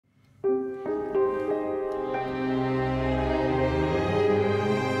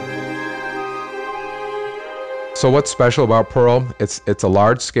So what's special about Pearl? It's a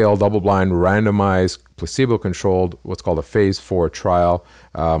large-scale, double-blind, randomized, placebo-controlled, what's called a phase 4 trial.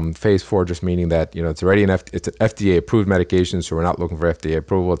 Phase 4 just meaning that it's already it's an FDA-approved medication, so we're not looking for FDA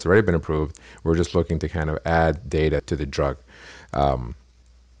approval. It's already been approved. We're just looking to kind of add data to the drug.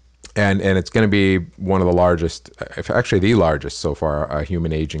 And it's going to be one of the largest, actually the largest so far,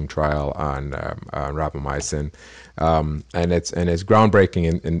 human aging trial on rapamycin. And it's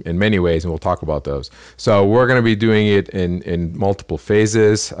groundbreaking in many ways, and we'll talk about those. So we're going to be doing it in multiple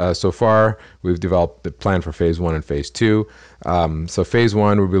phases. So far, we've developed the plan for phase 1 and phase 2. So phase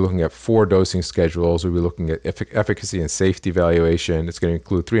 1, we'll be looking at 4 dosing schedules. We'll be looking at efficacy and safety evaluation. It's going to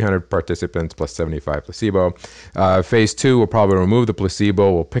include 300 participants plus 75 placebo. Phase 2, we'll probably remove the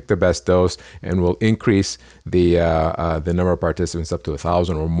placebo. We'll pick the best dose, and we'll increase the number of participants up to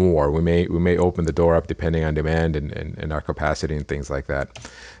 1,000 or more. We may open the door up depending on demand and our capacity and things like that.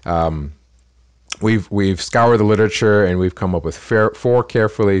 We've scoured the literature, and we've come up with 4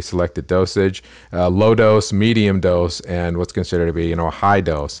 carefully selected dosage: low dose, medium dose, and what's considered to be a high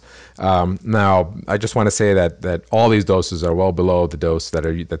dose. Now, I just want to say that all these doses are well below the dose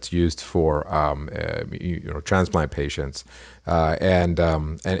that's used for transplant patients, and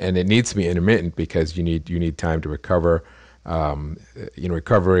it needs to be intermittent because you need time to recover.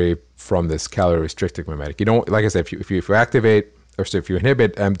 Recovery from this calorie restricting mimetic. You don't, like I said, if you activate or if you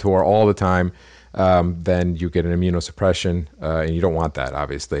inhibit mTOR all the time, then you get an immunosuppression, and you don't want that,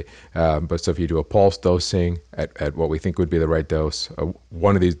 obviously. But so if you do a pulse dosing at what we think would be the right dose,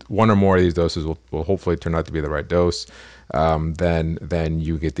 one or more of these doses will hopefully turn out to be the right dose. Then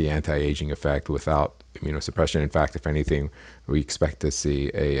you get the anti-aging effect without immunosuppression. In fact, if anything, we expect to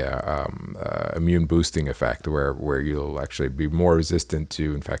see a immune boosting effect where you'll actually be more resistant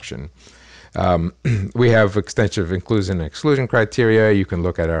to infection. We have extensive inclusion and exclusion criteria. You can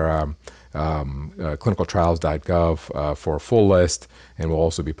look at our clinicaltrials.gov for a full list, and we'll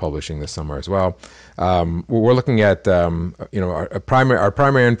also be publishing this summer as well. We're looking at our primary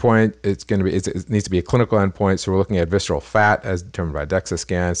endpoint. It needs to be a clinical endpoint, so we're looking at visceral fat as determined by DEXA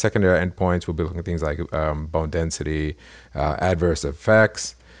scan. Secondary endpoints, we'll be looking at things like bone density, adverse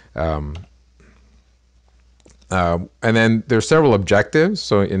effects. And then there's several objectives.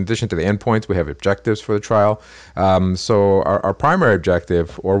 So in addition to the endpoints, we have objectives for the trial. So our primary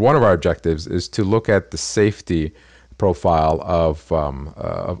objective, or one of our objectives, is to look at the safety profile of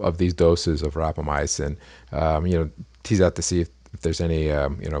these doses of rapamycin. Tease out to see if there's any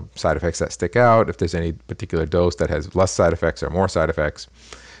side effects that stick out, if there's any particular dose that has less side effects or more side effects.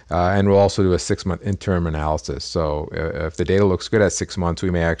 And we'll also do a 6-month interim analysis. So if the data looks good at 6 months,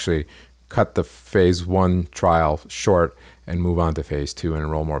 we may actually cut the phase 1 trial short and move on to phase 2 and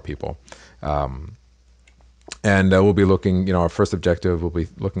enroll more people. And we'll be looking, our first objective, we'll be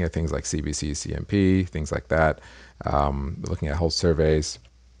looking at things like CBC, CMP, things like that, looking at health surveys,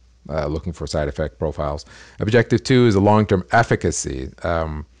 looking for side effect profiles. Objective 2 is a long-term efficacy.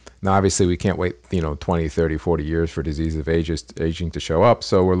 Now, obviously, we can't wait, 20, 30, 40 years for disease of aging to show up.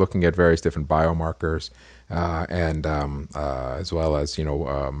 So we're looking at various different biomarkers, and as well as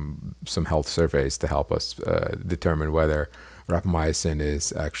some health surveys to help us determine whether rapamycin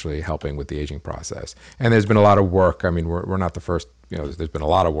is actually helping with the aging process. And there's been a lot of work. I mean, we're not the first. There's been a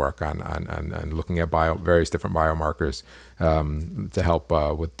lot of work on looking at various different biomarkers to help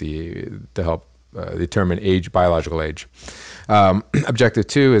determine biological age. Objective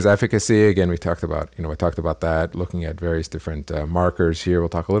 2 is efficacy. Again, we talked about that, looking at various different markers here. We'll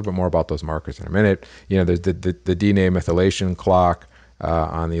talk a little bit more about those markers in a minute. There's the DNA methylation clock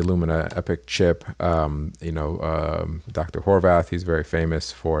on the Illumina EPIC chip. Dr. Horvath, he's very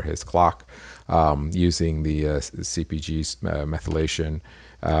famous for his clock using the CpG methylation.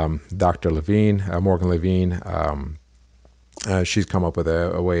 Dr. Levine, Morgan Levine, she's come up with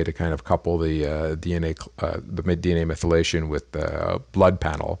a way to kind of couple the DNA methylation with the blood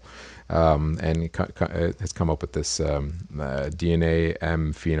panel, and has come up with this DNA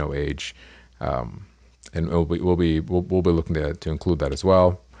M phenoage, and we'll be looking to include that as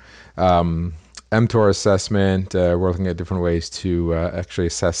well. mTOR assessment, we're looking at different ways to actually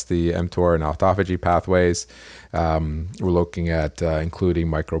assess the mTOR and autophagy pathways. We're looking at including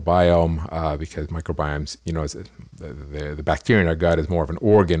microbiome, because microbiomes, the bacteria in our gut is more of an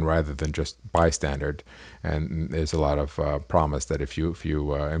organ rather than just bystander. And there's a lot of promise that if you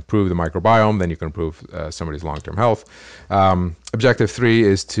improve the microbiome, then you can improve somebody's long-term health. Objective 3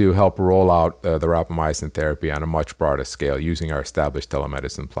 is to help roll out the rapamycin therapy on a much broader scale using our established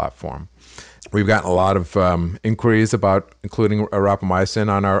telemedicine platform. We've gotten a lot of inquiries about including rapamycin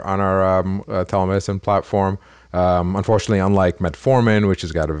on our telemedicine platform. Unfortunately, unlike metformin, which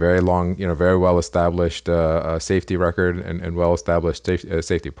has got a very long, very well established safety record and well established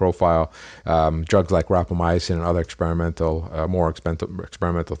safety profile, drugs like rapamycin and other more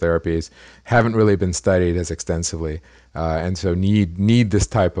experimental therapies haven't really been studied as extensively, and so need this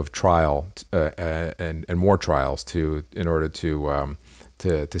type of trial and more trials in order to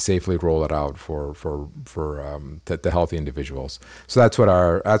safely roll it out for the healthy individuals. So that's what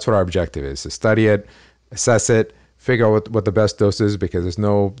our objective is: to study it, assess it, figure out what the best dose is, because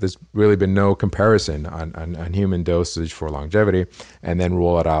there's really been no comparison on human dosage for longevity, and then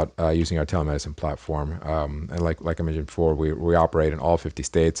roll it out using our telemedicine platform. And like I mentioned before, we operate in all 50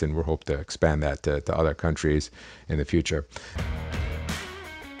 states, and we hope to expand that to other countries in the future.